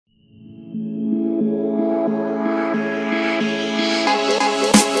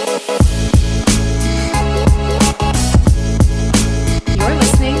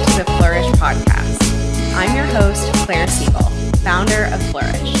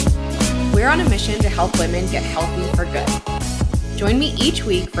we're on a mission to help women get healthy for good. Join me each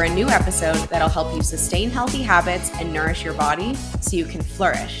week for a new episode that'll help you sustain healthy habits and nourish your body so you can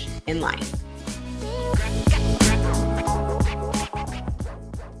flourish in life.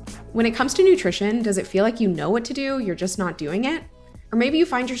 When it comes to nutrition, does it feel like you know what to do, you're just not doing it? Or maybe you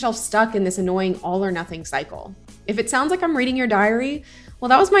find yourself stuck in this annoying all or nothing cycle. If it sounds like I'm reading your diary, well,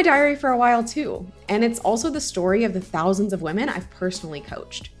 that was my diary for a while too. And it's also the story of the thousands of women I've personally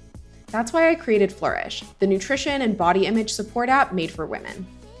coached. That's why I created Flourish, the nutrition and body image support app made for women.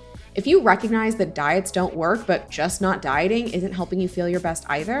 If you recognize that diets don't work, but just not dieting isn't helping you feel your best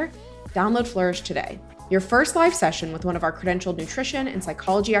either, download Flourish today. Your first live session with one of our credentialed nutrition and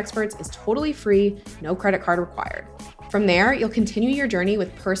psychology experts is totally free, no credit card required. From there, you'll continue your journey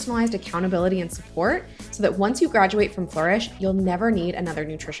with personalized accountability and support so that once you graduate from Flourish, you'll never need another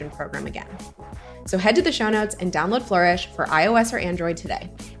nutrition program again. So head to the show notes and download Flourish for iOS or Android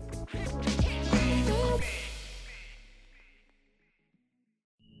today.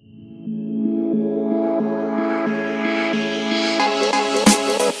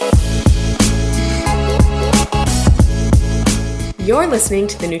 You're listening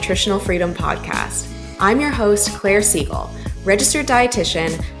to the Nutritional Freedom Podcast. I'm your host, Claire Siegel, registered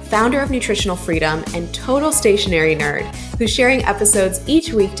dietitian, founder of Nutritional Freedom, and total stationary nerd who's sharing episodes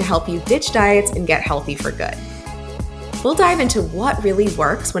each week to help you ditch diets and get healthy for good. We'll dive into what really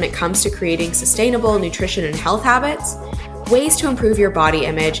works when it comes to creating sustainable nutrition and health habits, ways to improve your body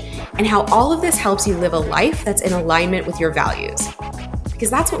image, and how all of this helps you live a life that's in alignment with your values. Because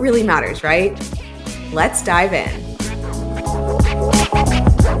that's what really matters, right? Let's dive in.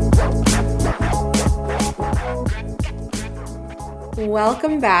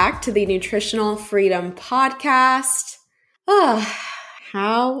 Welcome back to the Nutritional Freedom Podcast.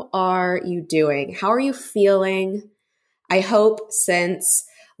 How are you doing? How are you feeling? I hope since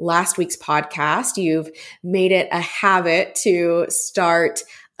last week's podcast, you've made it a habit to start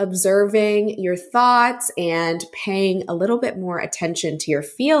observing your thoughts and paying a little bit more attention to your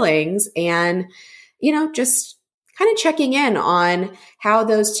feelings and, just kind of checking in on how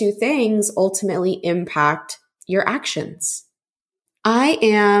those two things ultimately impact your actions. I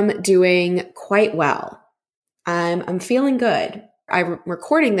am doing quite well. I'm feeling good. I'm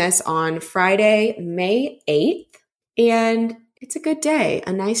recording this on Friday, May 8th, and it's a good day,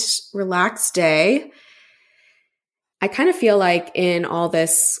 a nice, relaxed day. I kind of feel like in all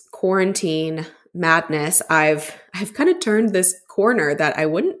this quarantine madness, I've kind of turned this corner that I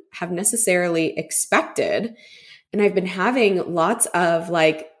wouldn't have necessarily expected. And I've been having lots of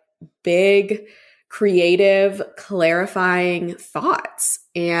big, creative, clarifying thoughts.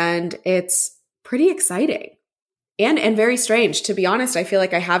 And it's pretty exciting and very strange. To be honest, I feel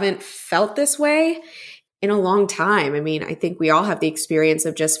like I haven't felt this way in a long time. I mean, I think we all have the experience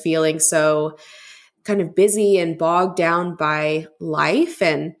of just feeling so kind of busy and bogged down by life.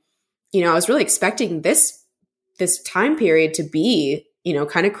 And, I was really expecting this time period to be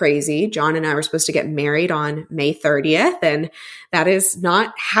kind of crazy. John and I were supposed to get married on May 30th, and that is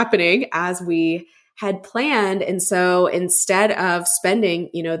not happening as we had planned. And so instead of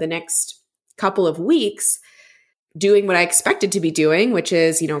spending, the next couple of weeks doing what I expected to be doing, which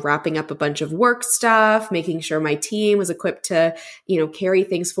is, wrapping up a bunch of work stuff, making sure my team was equipped to, carry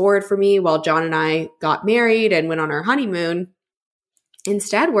things forward for me while John and I got married and went on our honeymoon.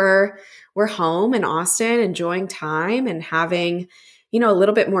 Instead, we're home in Austin, enjoying time and having, a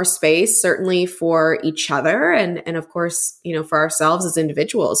little bit more space, certainly for each other. And of course, for ourselves as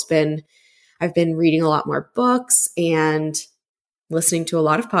individuals. I've been reading a lot more books and listening to a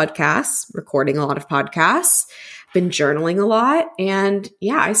lot of podcasts, recording a lot of podcasts, been journaling a lot. And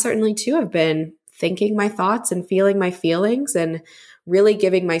yeah, I certainly too have been thinking my thoughts and feeling my feelings and really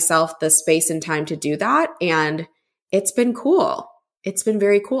giving myself the space and time to do that. And it's been cool. It's been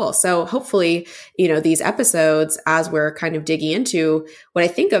very cool. So hopefully, these episodes, as we're kind of digging into what I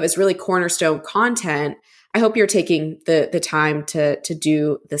think of as really cornerstone content, I hope you're taking the time to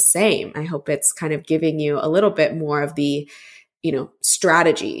do the same. I hope it's kind of giving you a little bit more of the,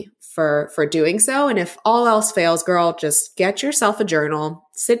 strategy for doing so. And if all else fails, girl, just get yourself a journal,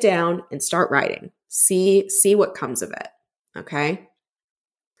 sit down and start writing. See what comes of it. Okay.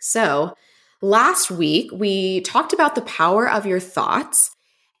 So last week, we talked about the power of your thoughts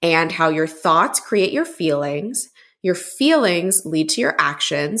and how your thoughts create your feelings lead to your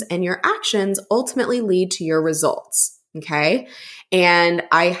actions, and your actions ultimately lead to your results. Okay. And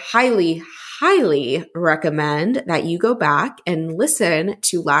I highly, highly recommend that you go back and listen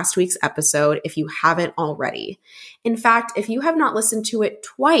to last week's episode if you haven't already. In fact, if you have not listened to it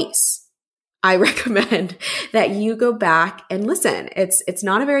twice, I recommend that you go back and listen. It's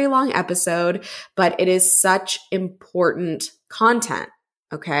not a very long episode, but it is such important content.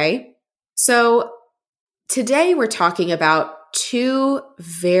 Okay. So today we're talking about two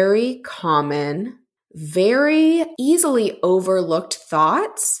very common, very easily overlooked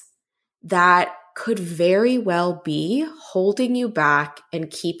thoughts that could very well be holding you back and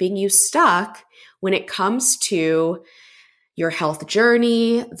keeping you stuck when it comes to your health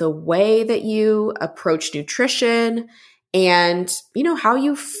journey, the way that you approach nutrition, and, how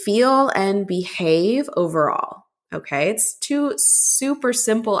you feel and behave overall. Okay. It's two super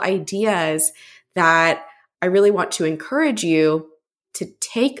simple ideas that I really want to encourage you to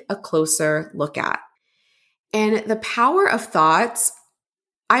take a closer look at. And the power of thoughts,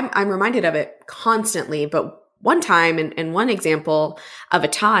 I'm reminded of it constantly, but one time and one example of a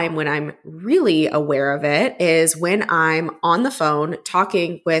time when I'm really aware of it is when I'm on the phone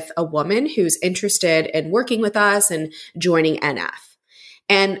talking with a woman who's interested in working with us and joining NF.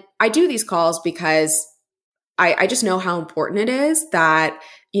 And I do these calls because I just know how important it is that,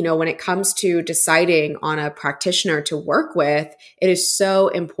 when it comes to deciding on a practitioner to work with, it is so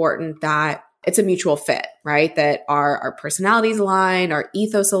important that it's a mutual fit, right? That our personalities align, our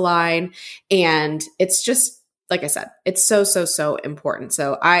ethos align. And it's just, like I said, it's so, so, so important.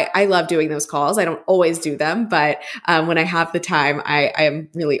 So I love doing those calls. I don't always do them, but when I have the time, I am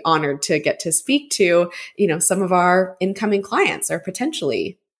really honored to get to speak to, some of our incoming clients or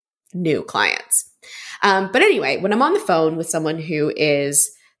potentially new clients. But anyway, when I'm on the phone with someone who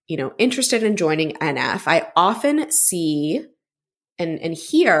is, interested in joining NF, I often see and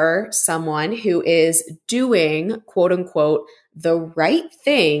hear someone who is doing, quote unquote, the right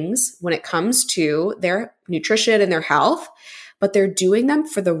things when it comes to their nutrition and their health, but they're doing them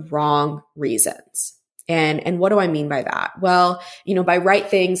for the wrong reasons. And what do I mean by that? Well, by right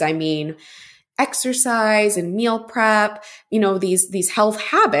things, I mean exercise and meal prep, these health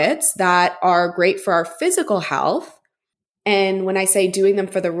habits that are great for our physical health. And when I say doing them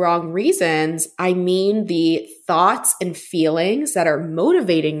for the wrong reasons, I mean the thoughts and feelings that are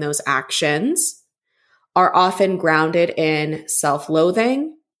motivating those actions are often grounded in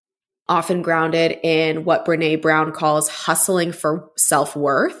self-loathing, often grounded in what Brené Brown calls hustling for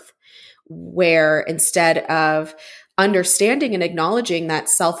self-worth, where instead of understanding and acknowledging that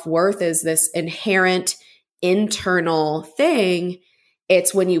self-worth is this inherent internal thing,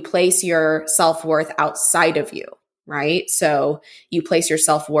 it's when you place your self-worth outside of you. Right? So you place your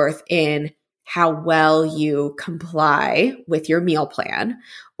self-worth in how well you comply with your meal plan,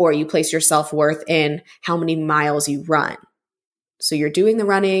 or you place your self-worth in how many miles you run. So you're doing the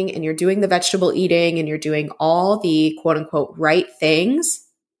running and you're doing the vegetable eating and you're doing all the quote unquote right things,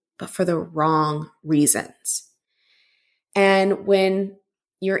 but for the wrong reasons. And when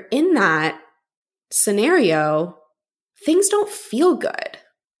you're in that scenario, things don't feel good,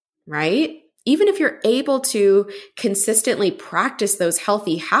 right? Even if you're able to consistently practice those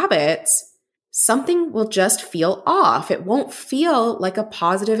healthy habits, something will just feel off. It won't feel like a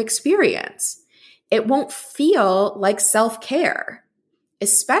positive experience. It won't feel like self-care,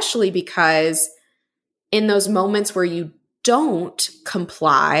 especially because in those moments where you don't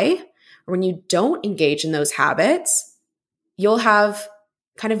comply or when you don't engage in those habits, you'll have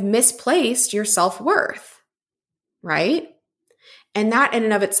kind of misplaced your self-worth, right? And that in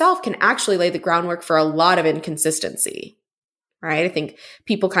and of itself can actually lay the groundwork for a lot of inconsistency, right? I think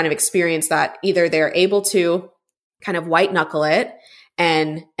people kind of experience that either they're able to kind of white knuckle it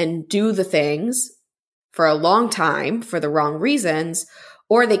and do the things for a long time for the wrong reasons,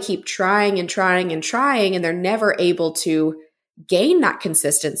 or they keep trying and trying and trying, and they're never able to gain that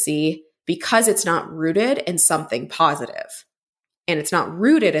consistency because it's not rooted in something positive and it's not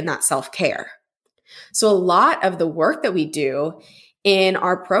rooted in that self-care. So a lot of the work that we do in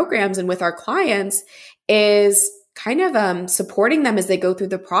our programs and with our clients is kind of supporting them as they go through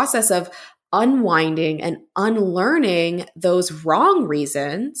the process of unwinding and unlearning those wrong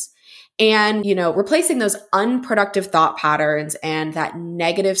reasons and, replacing those unproductive thought patterns and that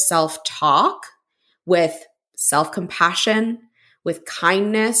negative self-talk with self-compassion, with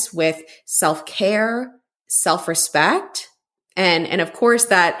kindness, with self-care, self-respect, and of course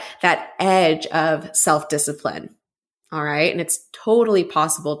that edge of self-discipline. All right. And it's totally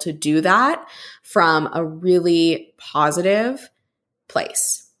possible to do that from a really positive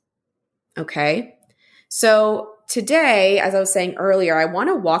place. Okay. So today, as I was saying earlier, I want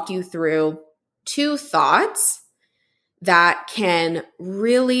to walk you through two thoughts that can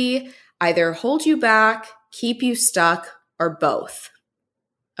really either hold you back, keep you stuck, or both.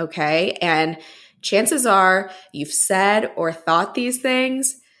 Okay. And chances are you've said or thought these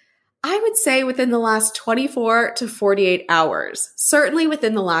things I would say within the last 24 to 48 hours, certainly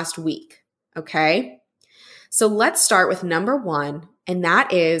within the last week. Okay. So let's start with number one, and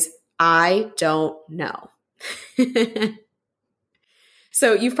that is, I don't know.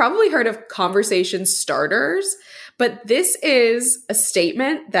 So you've probably heard of conversation starters, but this is a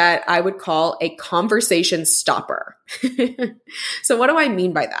statement that I would call a conversation stopper. So what do I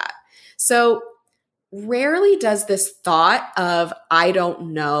mean by that? So rarely does this thought of I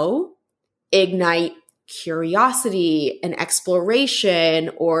don't know ignite curiosity and exploration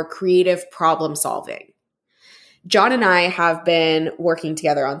or creative problem solving. John and I have been working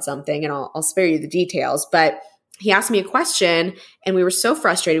together on something, and I'll spare you the details, but he asked me a question and we were so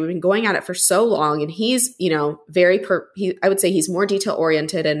frustrated. We've been going at it for so long, and he's, I would say he's more detail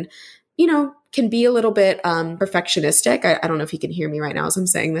oriented and, can be a little bit perfectionistic. I don't know if you can hear me right now as I'm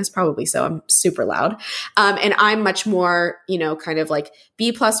saying this, probably so. I'm super loud. And I'm much more, kind of like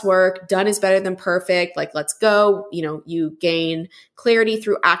B+ work, done is better than perfect. Like, let's go, you gain clarity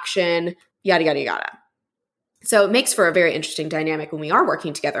through action, yada, yada, yada. So it makes for a very interesting dynamic when we are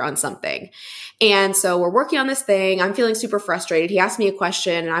working together on something. And so we're working on this thing. I'm feeling super frustrated. He asked me a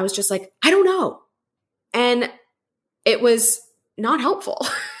question and I was just like, I don't know. And it was not helpful.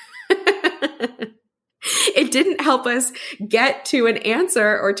 It didn't help us get to an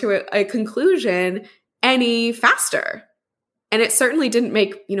answer or to a conclusion any faster. And it certainly didn't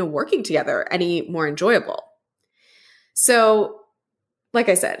make, working together any more enjoyable. So, like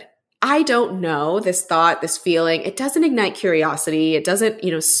I said, I don't know, this thought, this feeling, it doesn't ignite curiosity. It doesn't,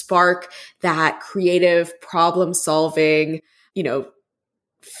 spark that creative problem solving,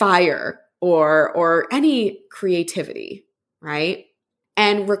 fire or any creativity, right?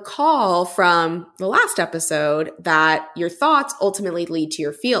 And recall from the last episode that your thoughts ultimately lead to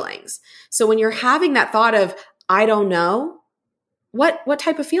your feelings. So when you're having that thought of, I don't know, what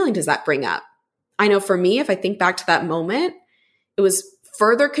type of feeling does that bring up? I know for me, if I think back to that moment, it was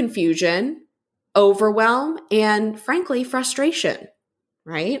further confusion, overwhelm, and frankly, frustration,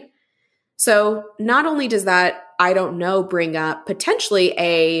 right? So not only does that I don't know bring up potentially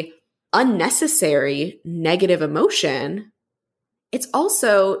a unnecessary negative emotion, it's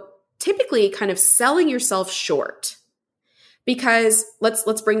also typically kind of selling yourself short. Because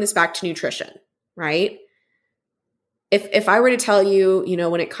let's bring this back to nutrition, right? If I were to tell you,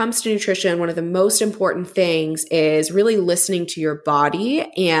 when it comes to nutrition, one of the most important things is really listening to your body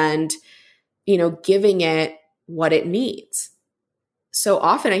and, giving it what it needs. So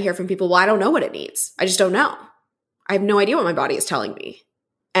often I hear from people, well, I don't know what it needs. I just don't know. I have no idea what my body is telling me.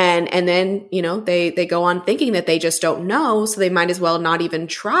 And then, they go on thinking that they just don't know, so they might as well not even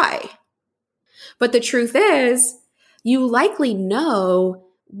try. But the truth is, you likely know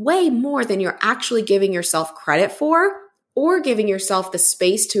way more than you're actually giving yourself credit for or giving yourself the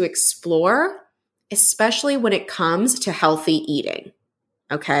space to explore, especially when it comes to healthy eating.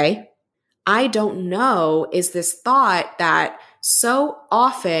 Okay? I don't know is this thought that so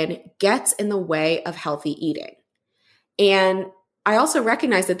often gets in the way of healthy eating. And I also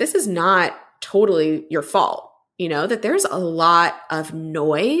recognize that this is not totally your fault, that there's a lot of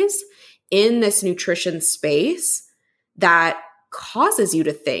noise in this nutrition space that causes you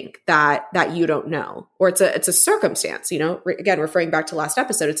to think that you don't know, or it's a circumstance, again, referring back to last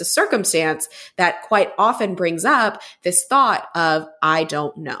episode, it's a circumstance that quite often brings up this thought of, I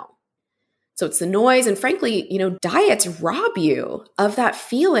don't know. So it's the noise. And frankly, diets rob you of that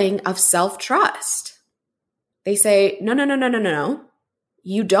feeling of self-trust. They say, no,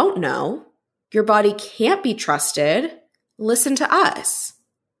 you don't know. Your body can't be trusted. Listen to us.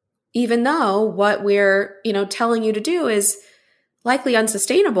 Even though what we're, telling you to do is likely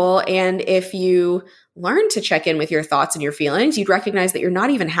unsustainable. And if you learn to check in with your thoughts and your feelings, you'd recognize that you're not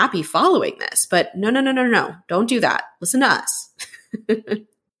even happy following this. But no, don't do that. Listen to us.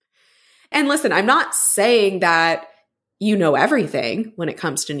 And listen, I'm not saying that you know everything when it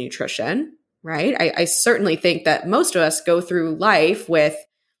comes to nutrition, right? I certainly think that most of us go through life with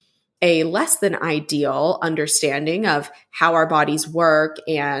a less than ideal understanding of how our bodies work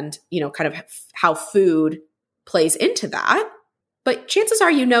and, kind of how food plays into that. But chances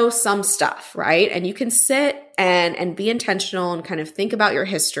are some stuff, right? And you can sit and be intentional and kind of think about your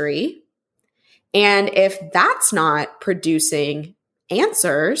history. And if that's not producing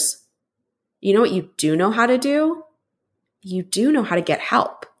answers, you know what you do know how to do? You do know how to get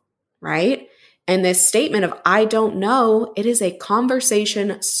help, right? And this statement of, I don't know, it is a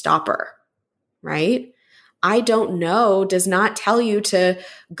conversation stopper, right? I don't know does not tell you to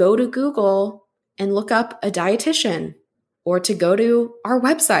go to Google and look up a dietitian or to go to our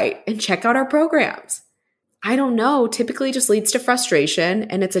website and check out our programs. I don't know typically just leads to frustration,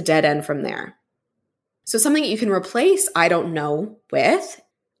 and it's a dead end from there. So something that you can replace I don't know with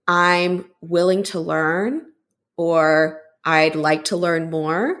I'm willing to learn, or I'd like to learn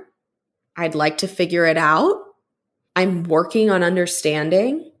more. I'd like to figure it out. I'm working on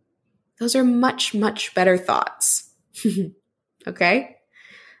understanding. Those are much, much better thoughts. Okay?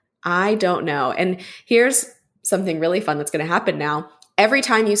 I don't know. And here's something really fun that's going to happen now. Every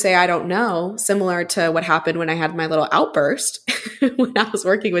time you say, I don't know, similar to what happened when I had my little outburst when I was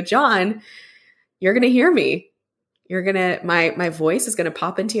working with John, you're going to hear me. You're going to, my voice is going to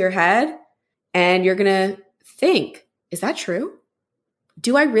pop into your head, and you're going to think, is that true?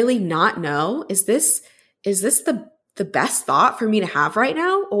 Do I really not know? Is this the best thought for me to have right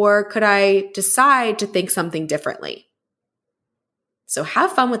now? Or could I decide to think something differently? So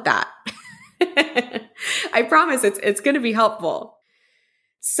have fun with that. I promise it's going to be helpful.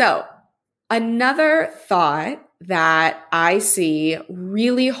 So another thought that I see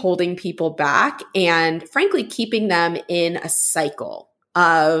really holding people back and frankly keeping them in a cycle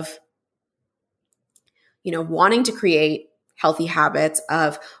of, wanting to create healthy habits,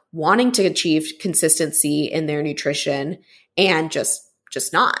 of wanting to achieve consistency in their nutrition and just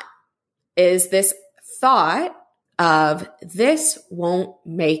not, is this thought of this won't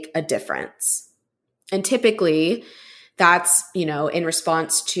make a difference. And typically that's, in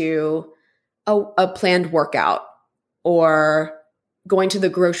response to a planned workout or going to the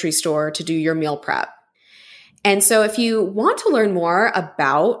grocery store to do your meal prep. And so if you want to learn more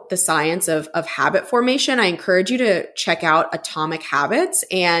about the science of habit formation, I encourage you to check out Atomic Habits.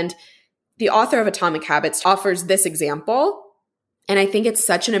 And the author of Atomic Habits offers this example. And I think it's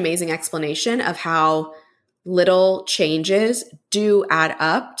such an amazing explanation of how little changes do add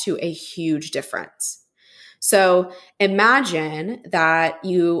up to a huge difference. So imagine that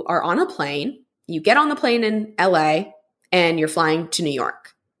you are on a plane, you get on the plane in LA, and you're flying to New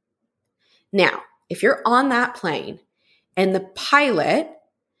York. Now, if you're on that plane and the pilot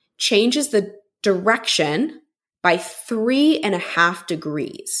changes the direction by 3.5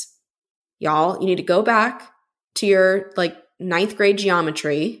 degrees, y'all, you need to go back to your ninth grade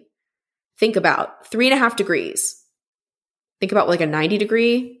geometry. Think about 3.5 degrees. Think about a 90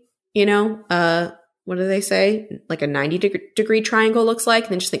 degree, what do they say? Like a 90 degree triangle looks like.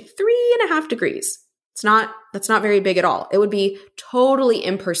 And then just think 3.5 degrees. That's not very big at all. It would be totally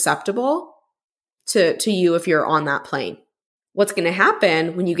imperceptible to you if you're on that plane. What's going to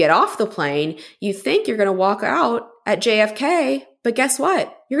happen when you get off the plane, you think you're going to walk out at JFK, but guess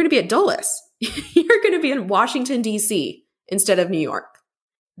what? You're going to be at Dulles. You're going to be in Washington, D.C. instead of New York.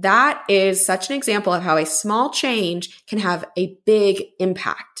 That is such an example of how a small change can have a big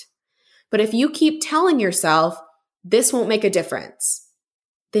impact. But if you keep telling yourself, this won't make a difference,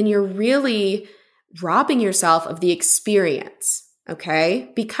 then you're really robbing yourself of the experience,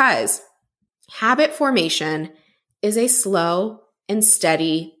 okay? Because habit formation is a slow and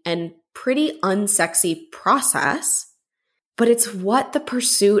steady and pretty unsexy process, but it's what the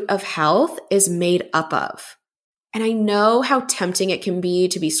pursuit of health is made up of. And I know how tempting it can be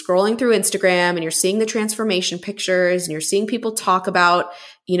to be scrolling through Instagram and you're seeing the transformation pictures and you're seeing people talk about,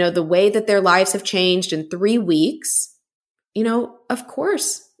 the way that their lives have changed in 3 weeks. Of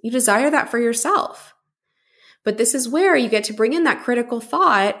course, you desire that for yourself. But this is where you get to bring in that critical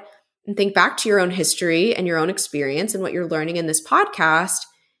thought and think back to your own history and your own experience and what you're learning in this podcast,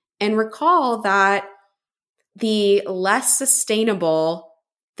 and recall that the less sustainable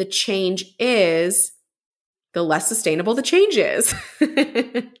the change is, the less sustainable the change is.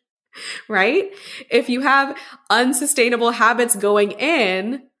 Right? If you have unsustainable habits going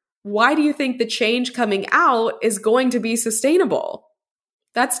in, why do you think the change coming out is going to be sustainable?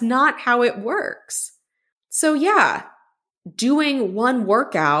 That's not how it works. So yeah, doing one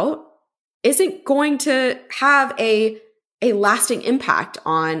workout isn't going to have a lasting impact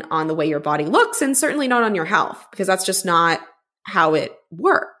on the way your body looks, and certainly not on your health, because that's just not how it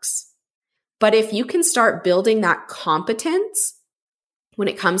works. But if you can start building that competence when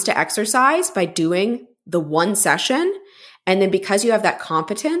it comes to exercise by doing the one session, and then because you have that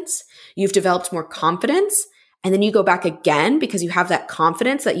competence, you've developed more confidence, and then you go back again because you have that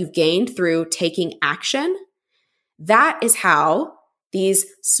confidence that you've gained through taking action, that is how these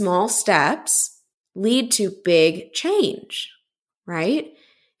small steps lead to big change, right?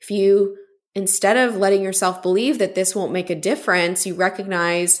 If you, instead of letting yourself believe that this won't make a difference, you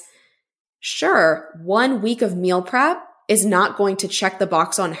recognize, sure, 1 week of meal prep is not going to check the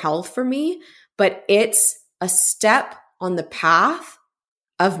box on health for me, but it's a step on the path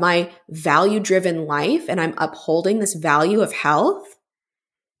of my value-driven life, and I'm upholding this value of health,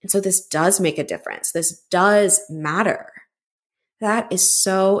 And so this does make a difference. This does matter. That is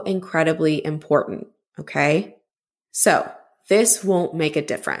so incredibly important. Okay. So this won't make a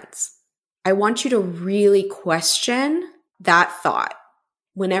difference. I want you to really question that thought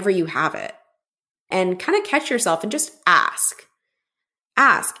whenever you have it and kind of catch yourself and just ask,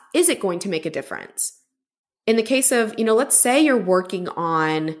 is it going to make a difference? In the case of, let's say you're working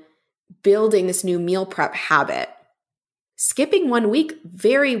on building this new meal prep habit. Skipping 1 week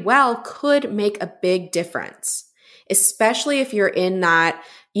very well could make a big difference, especially if you're in that,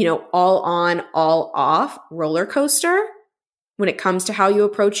 all on, all off roller coaster when it comes to how you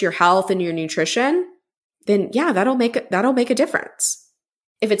approach your health and your nutrition. Then yeah, that'll make a difference.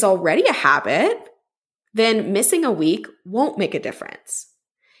 If it's already a habit, then missing a week won't make a difference.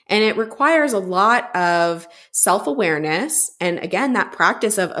 And it requires a lot of self-awareness and, again, that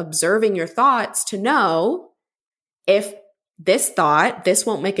practice of observing your thoughts to know if this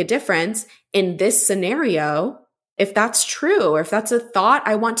won't make a difference in this scenario, if that's true or if that's a thought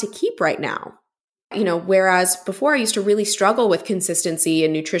I want to keep right now. Whereas before I used to really struggle with consistency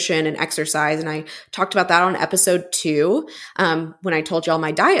in nutrition and exercise, and I talked about that on episode 2 when I told y'all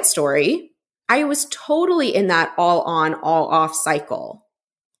my diet story, I was totally in that all on, all off cycle.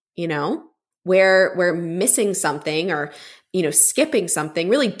 Where missing something or, skipping something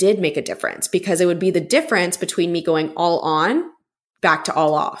really did make a difference because it would be the difference between me going all on back to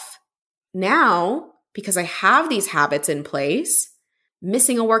all off. Now, because I have these habits in place,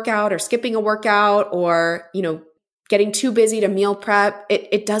 missing a workout or skipping a workout or, getting too busy to meal prep,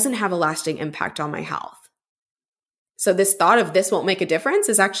 it doesn't have a lasting impact on my health. So this thought of this won't make a difference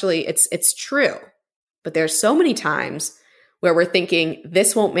is actually, it's true. But there's so many times where we're thinking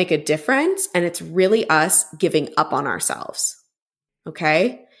this won't make a difference, and it's really us giving up on ourselves. Okay?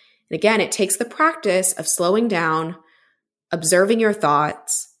 And again, it takes the practice of slowing down, observing your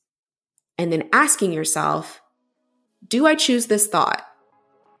thoughts, and then asking yourself, do I choose this thought?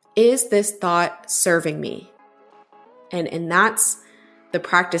 Is this thought serving me? And that's the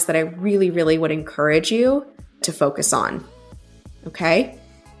practice that I really, really would encourage you to focus on. Okay?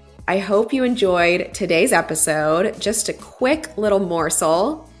 I hope you enjoyed today's episode. Just a quick little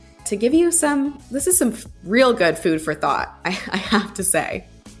morsel to give you some real good food for thought, I have to say.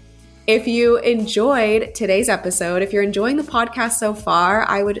 If you enjoyed today's episode, if you're enjoying the podcast so far,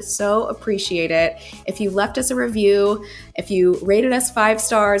 I would so appreciate it if you left us a review, if you rated us 5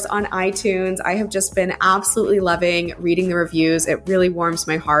 stars on iTunes. I have just been absolutely loving reading the reviews. It really warms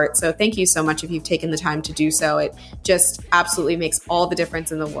my heart. So thank you so much if you've taken the time to do so. It just absolutely makes all the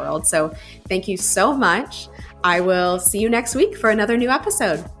difference in the world. So thank you so much. I will see you next week for another new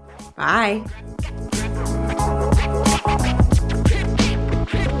episode. Bye.